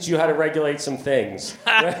trying to teach you how to regulate some things.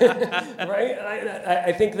 Right?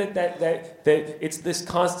 I think that it's this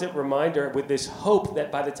constant reminder with this hope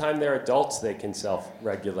that by the time they're adults, they can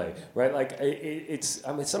self-regulate. Right? Like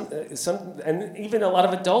and even a lot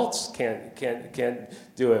of adults can't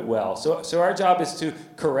do it well. So our job is to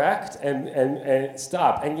correct and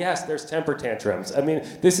stop. And yes, there's temper tantrums. I mean,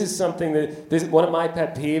 this is something one of my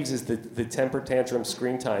pet peeves is the temper tantrum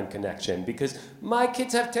screen time connection, because my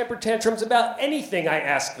kids have temper tantrums about anything I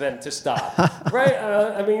ask them to stop. Right?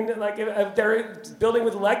 I mean, like if they're building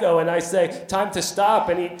with Lego and I say time to stop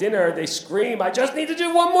and eat dinner, they scream, I just need to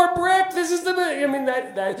do one more brick. This is I mean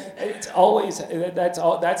that it's always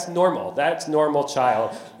that's normal. That's normal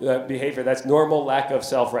child behavior. That's normal lack of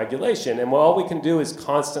self-regulation. And all we can do is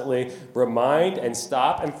constantly remind and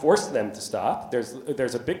stop and force them to stop.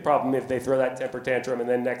 There's a big problem if they throw that temper tantrum and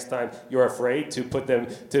then next time you're afraid to put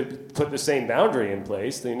the same boundary in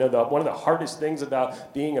place. You know, one of the hardest things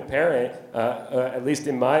about being a parent, at least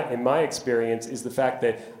in my experience, is the fact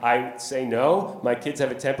that I say no, my kids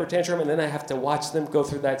have a temper tantrum, and then I have to watch them go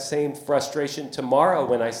through that same frustration tomorrow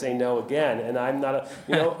when I say no again. And I'm not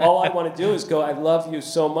all I want to do is go, I love you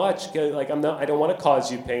so much. Like I don't want to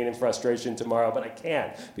cause you pain and frustration tomorrow, but I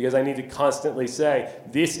can't, because I need to constantly say,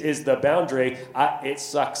 this is the boundary. It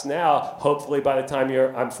sucks now. Hopefully by the time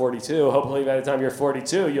I'm 42, hopefully by the time you're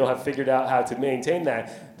 42, you'll have figured out how to maintain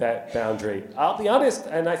that boundary. I'll be honest,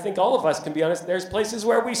 and I think all of us can be honest, there's places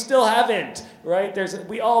where we still haven't, right?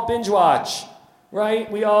 We all binge watch.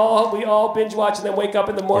 Right? We all binge watch and then wake up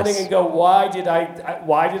in the morning and go, why did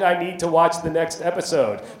I need to watch the next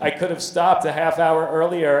episode? I could have stopped a half hour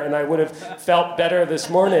earlier and I would have felt better this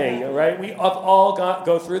morning, right? We have all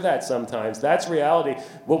go through that sometimes. That's reality.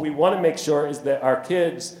 What we want to make sure is that our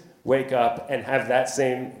kids wake up and have that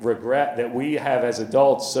same regret that we have as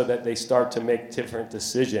adults, so that they start to make different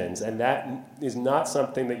decisions. And that is not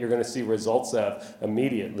something that you're going to see results of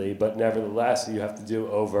immediately, but nevertheless, you have to do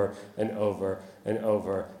over and over and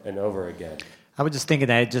over and over again. I was just thinking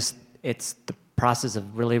that it's the process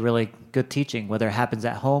of really, really good teaching, whether it happens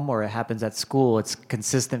at home or it happens at school. It's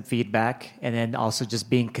consistent feedback, and then also just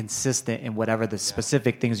being consistent in whatever the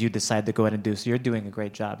specific things you decide to go ahead and do. So you're doing a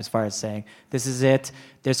great job as far as saying, this is it.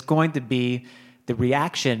 There's going to be the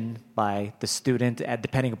reaction by the student,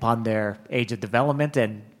 depending upon their age of development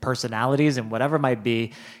and personalities and whatever it might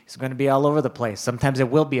be, is going to be all over the place. Sometimes it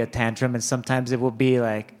will be a tantrum, and sometimes it will be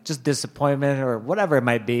like just disappointment or whatever it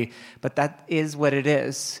might be. But that is what it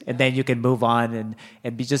is. And then you can move on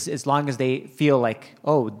and be just, as long as they feel like,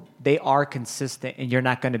 oh, they are consistent and you're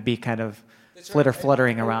not going to be kind of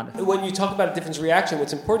fluttering around. When you talk about a different reaction,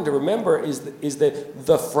 what's important to remember is that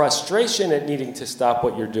the frustration at needing to stop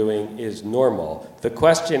what you're doing is normal. The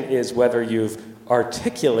question is whether you've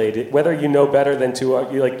articulated, whether you know better than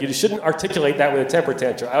you shouldn't articulate that with a temper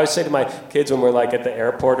tantrum. I always say to my kids when we're like at the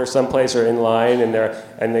airport or someplace or in line and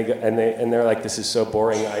they're like, this is so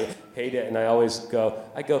boring, I hate it, and I always go,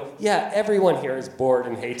 yeah, everyone here is bored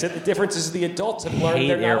and hates it. The difference is the adults have learned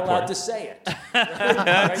they're not allowed to say it.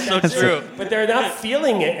 Right? So true. But they're not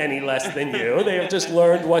feeling it any less than you. They have just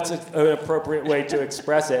learned what's an appropriate way to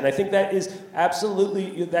express it. And I think that is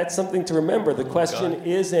absolutely, that's something to remember. The question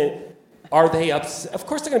isn't, are they upset? Of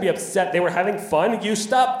course they're going to be upset. They were having fun. You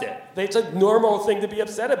stopped it. It's a normal thing to be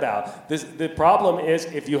upset about. The problem is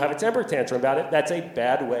if you have a temper tantrum about it, that's a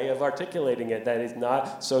bad way of articulating it. That is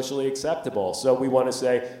not socially acceptable. So we want to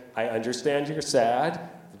say, I understand you're sad.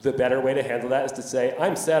 The better way to handle that is to say,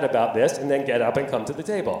 I'm sad about this, and then get up and come to the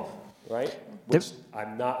table, right? Which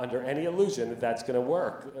I'm not under any illusion that that's going to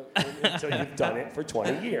work until you've done it for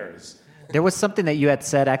 20 years. There was something that you had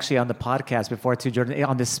said actually on the podcast before too, Jordan,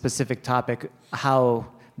 on this specific topic, how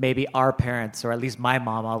maybe our parents, or at least my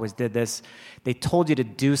mom always did this, they told you to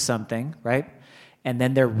do something, right? And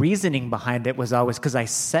then their reasoning behind it was always, because I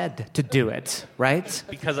said to do it, right?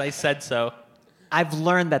 Because I said so. I've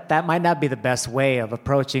learned that might not be the best way of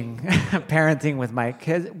approaching parenting with my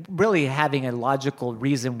kids, really having a logical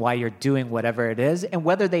reason why you're doing whatever it is, and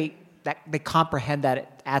whether they comprehend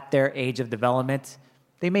that at their age of development.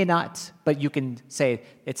 They may not, but you can say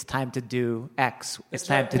it's time to do X. It's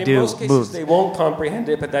time to do in most cases, moves. They won't comprehend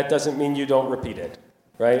it, but that doesn't mean you don't repeat it.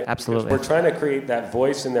 right? Absolutely. Because we're trying to create that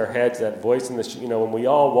voice in their heads, that voice in the, when we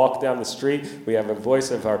all walk down the street, we have a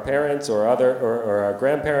voice of our parents or our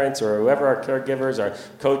grandparents or whoever our caregivers, our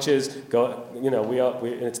coaches go,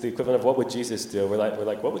 it's the equivalent of what would Jesus do? We're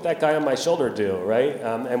like, what would that guy on my shoulder do, right?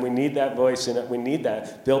 And we need that voice, and we need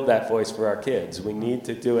build that voice for our kids. We need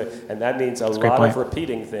to do it, and that means a lot of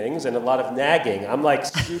repeating things and a lot of nagging. I'm like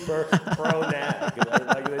super pro-nag.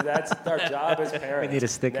 That's our job as parents. We need a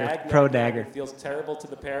sticker, pro-nagger. It feels terrible to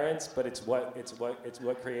the parents, but it's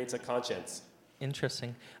what creates a conscience.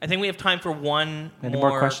 Interesting. I think we have time for one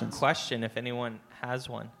more question, if anyone has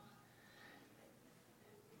one.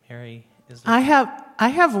 Mary, is there... I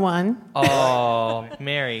have one. Oh,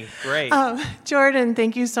 Mary, great. Jordan,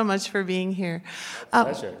 thank you so much for being here.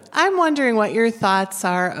 Pleasure. I'm wondering what your thoughts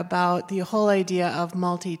are about the whole idea of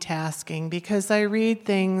multitasking, because I read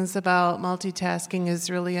things about multitasking is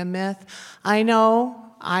really a myth. I know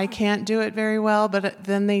I can't do it very well, but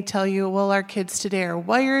then they tell you, well, our kids today are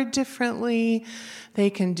wired differently. They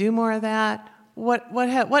can do more of that.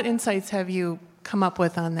 What insights have you come up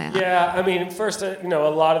with on that? Yeah, I mean, first, a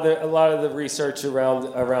lot of the research around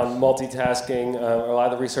multitasking, a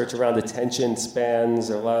lot of the research around attention spans,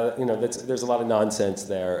 there's a lot of nonsense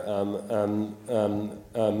there.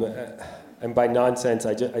 And by nonsense,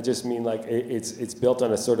 I just mean like it's built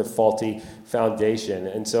on a sort of faulty foundation,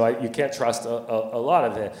 and so you can't trust a lot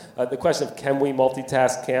of it. The question of can we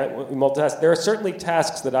multitask? Can't we multitask? There are certainly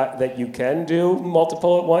tasks that you can do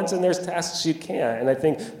multiple at once, and there's tasks you can't. And I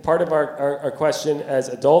think part of our question as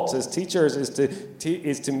adults, as teachers, is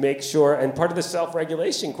to make sure, and part of the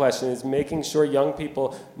self-regulation question is making sure young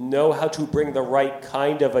people know how to bring the right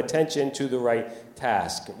kind of attention to the right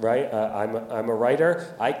task, right? I'm a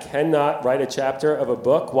writer. I cannot write a chapter of a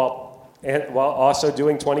book while also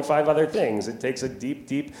doing 25 other things. It takes a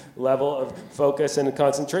deep level of focus and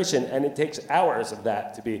concentration, and it takes hours of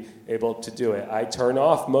that to be able to do it. I turn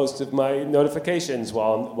off most of my notifications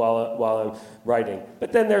while I'm writing.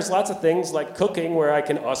 But then there's lots of things like cooking where I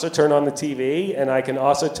can also turn on the TV, and I can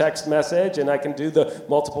also text message, and I can do the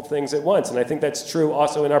multiple things at once. And I think that's true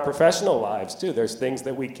also in our professional lives, too. There's things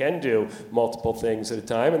that we can do multiple things at a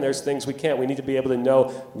time, and there's things we can't. We need to be able to know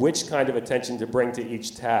which kind of attention to bring to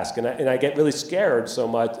each task. And I get really scared so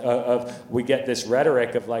much we get this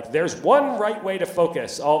rhetoric of like, there's one right way to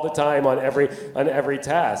focus all the time on every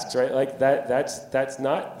task, right? Like that's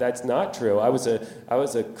not true. I was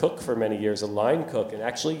a cook for many years, a line cook, and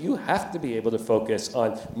actually you have to be able to focus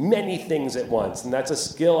on many things at once, and that's a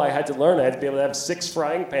skill I had to learn. I had to be able to have 6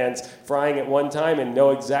 frying pans frying at one time and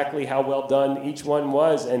know exactly how well done each one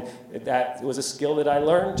was, and that was a skill that I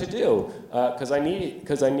learned to do because I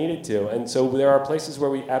needed to. And so there are places where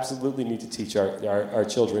we absolutely need to teach our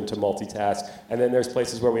children to multitask, and then there's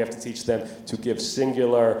places where we have to teach them to give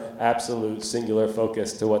absolute singular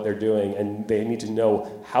focus to what they're doing, and they need to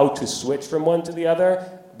know how to switch from one to the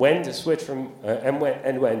other, when to switch from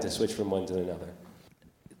when to switch from one to another.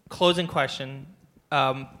 Closing question.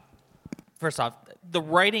 First off, the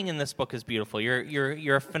writing in this book is beautiful.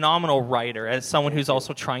 You're a phenomenal writer. As someone who's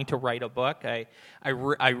also trying to write a book, I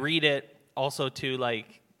read it also to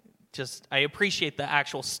I appreciate the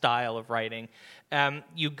actual style of writing.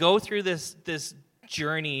 You go through this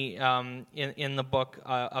journey in the book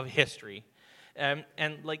of history, and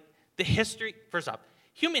the history. First off,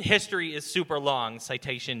 human history is super long.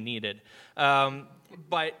 Citation needed,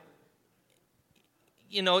 but.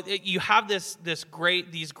 You have these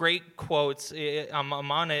great quotes.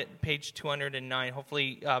 I'm on it, page 209.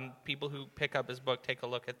 Hopefully, people who pick up his book take a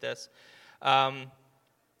look at this. And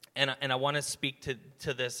I want to speak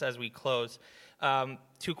to this as we close.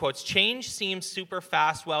 2 quotes. Change seems super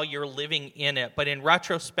fast while you're living in it, but in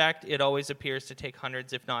retrospect, it always appears to take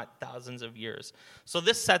hundreds, if not thousands of years. So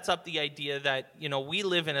this sets up the idea that, we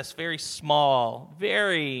live in a very small,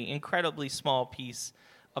 very incredibly small piece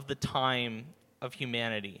of the time of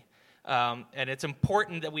humanity. And it's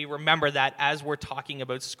important that we remember that as we're talking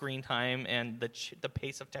about screen time and the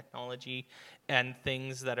pace of technology and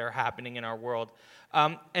things that are happening in our world.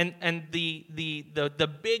 And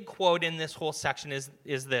the big quote in this whole section is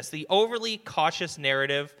this: the overly cautious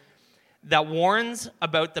narrative that warns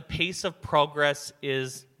about the pace of progress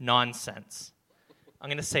is nonsense. I'm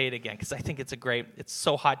going to say it again because I think it's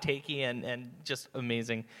so hot-takey and just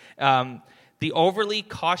amazing. The overly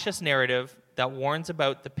cautious narrative that warns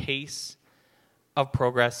about the pace of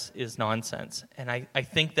progress is nonsense. And I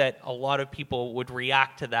think that a lot of people would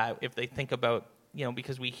react to that if they think about,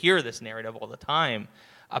 because we hear this narrative all the time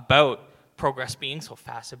about progress being so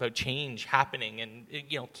fast, about change happening and,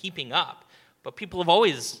 keeping up. But people have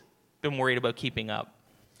always been worried about keeping up.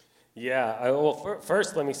 Yeah, well,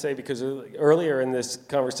 first let me say, because earlier in this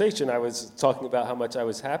conversation I was talking about how much I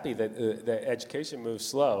was happy that education moves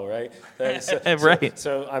slow, right? Right.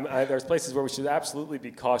 So there's places where we should absolutely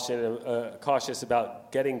be cautious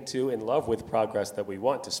about getting to in love with progress that we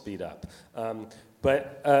want to speed up.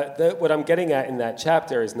 But what I'm getting at in that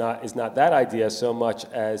chapter is not that idea so much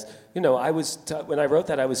as, when I wrote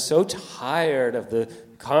that, I was so tired of the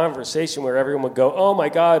conversation where everyone would go, oh my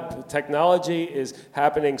God, technology is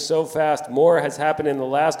happening so fast. More has happened in the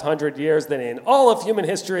last 100 years than in all of human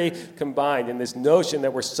history combined. And this notion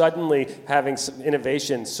that we're suddenly having some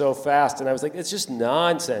innovation so fast. And I was like, it's just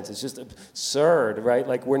nonsense. It's just absurd, right?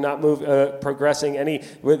 Like we're not progressing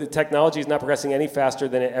the technology is not progressing any faster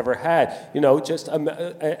than it ever had.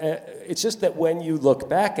 It's just that when you look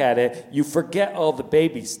back at it, you forget all the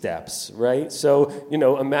baby steps, right? So,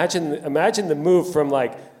 imagine the move from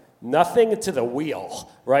like nothing to the wheel,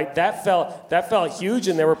 right? That felt huge,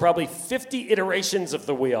 and there were probably 50 iterations of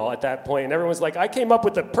the wheel at that point, and everyone was like, I came up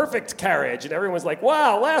with the perfect carriage, and everyone was like,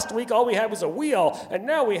 wow, last week all we had was a wheel, and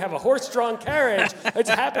now we have a horse-drawn carriage. It's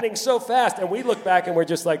happening so fast, and we look back and we're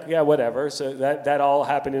just like, yeah, whatever, so that all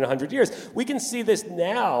happened in 100 years. We can see this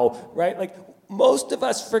now, right? Like, most of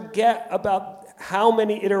us forget about how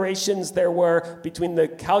many iterations there were between the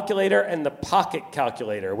calculator and the pocket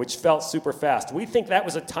calculator, which felt super fast. We think that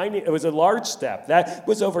was a large step. That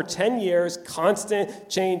was over 10 years, constant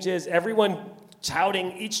changes, everyone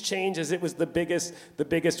touting each change as it was the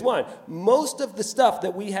biggest one. Most of the stuff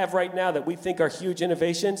that we have right now that we think are huge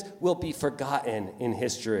innovations will be forgotten in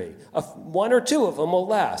history. One or two of them will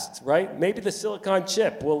last, right? Maybe the silicon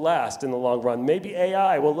chip will last in the long run. Maybe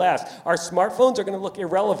AI will last. Our smartphones are going to look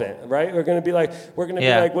irrelevant, right? We're going to be like,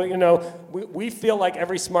 we feel like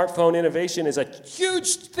every smartphone innovation is a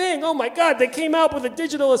huge thing. Oh my God, they came out with a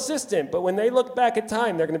digital assistant. But when they look back at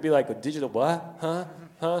time, they're going to be like, digital what? Huh?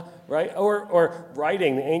 Right? Or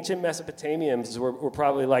writing. The ancient Mesopotamians were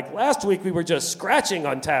probably like, last week we were just scratching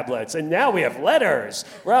on tablets, and now we have letters.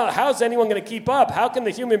 Well, how's anyone going to keep up? How can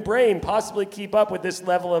the human brain possibly keep up with this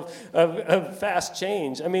level of fast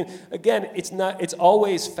change? I mean, again, it's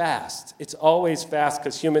always fast. It's always fast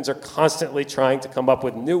because humans are constantly trying to come up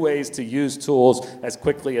with new ways to use tools as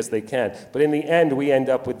quickly as they can. But in the end, we end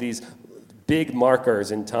up with these big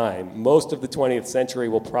markers in time. Most of the 20th century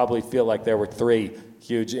will probably feel like there were 3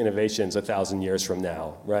 huge innovations 1,000 years from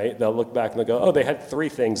now, right? They'll look back and they'll go, oh, they had 3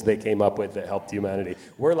 things they came up with that helped humanity.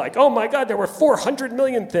 We're like, oh my God, there were 400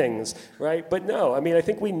 million things, right? But no, I mean, I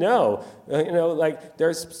think we know,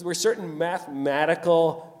 we're certain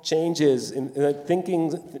mathematical changes in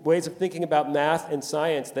ways of thinking about math and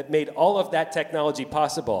science that made all of that technology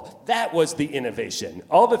possible. That was the innovation.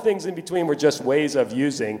 All the things in between were just ways of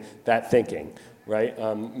using that thinking, right?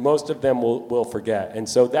 Most of them will forget. And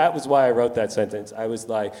so that was why I wrote that sentence. I was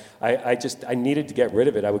like, I needed to get rid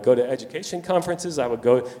of it. I would go to education conferences, I would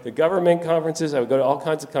go to government conferences, I would go to all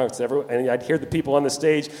kinds of conferences, and I'd hear the people on the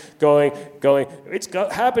stage going, it's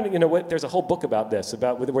happening. There's a whole book about this,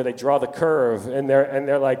 about where they draw the curve, and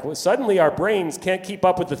they're like, well, suddenly our brains can't keep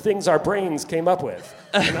up with the things our brains came up with.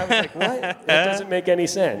 And I was like, what? That doesn't make any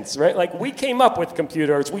sense, right? Like, we came up with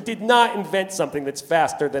computers. We did not invent something that's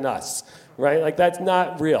faster than us. Right? Like, that's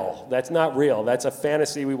not real. That's not real. That's a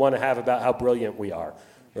fantasy we want to have about how brilliant we are.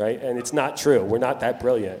 Right? And it's not true. We're not that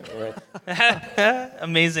brilliant. Right?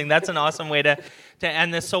 Amazing. That's an awesome way to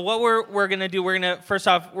end this. So what we're going to do, we're going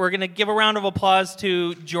to give a round of applause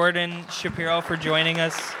to Jordan Shapiro for joining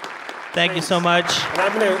us. Thank you so much.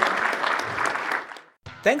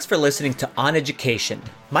 Thanks for listening to On Education.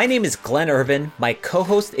 My name is Glenn Irvin. My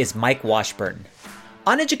co-host is Mike Washburn.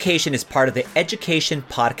 On Education is part of the Education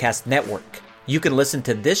Podcast Network. You can listen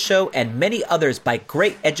to this show and many others by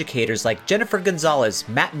great educators like Jennifer Gonzalez,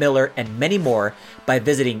 Matt Miller, and many more by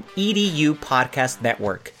visiting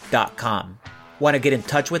edupodcastnetwork.com. Want to get in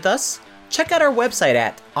touch with us? Check out our website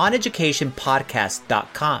at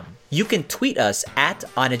oneducationpodcast.com. You can tweet us at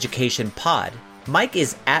oneducationpod. Mike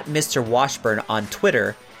is at Mr. Washburn on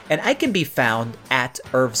Twitter, and I can be found at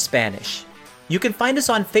Irv Spanish. You can find us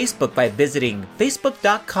on Facebook by visiting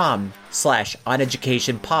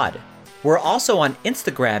facebook.com/oneducationpod. We're also on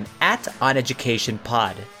Instagram at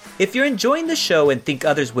oneducationpod. If you're enjoying the show and think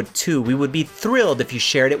others would too, we would be thrilled if you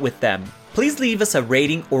shared it with them. Please leave us a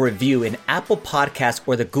rating or review in Apple Podcasts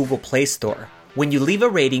or the Google Play Store. When you leave a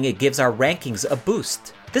rating, it gives our rankings a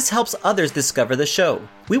boost. This helps others discover the show.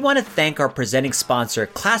 We want to thank our presenting sponsor,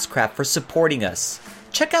 Classcraft, for supporting us.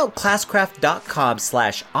 Check out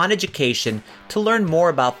classcraft.com/oneducation to learn more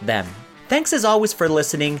about them. Thanks as always for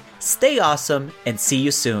listening, stay awesome, and see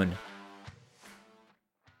you soon.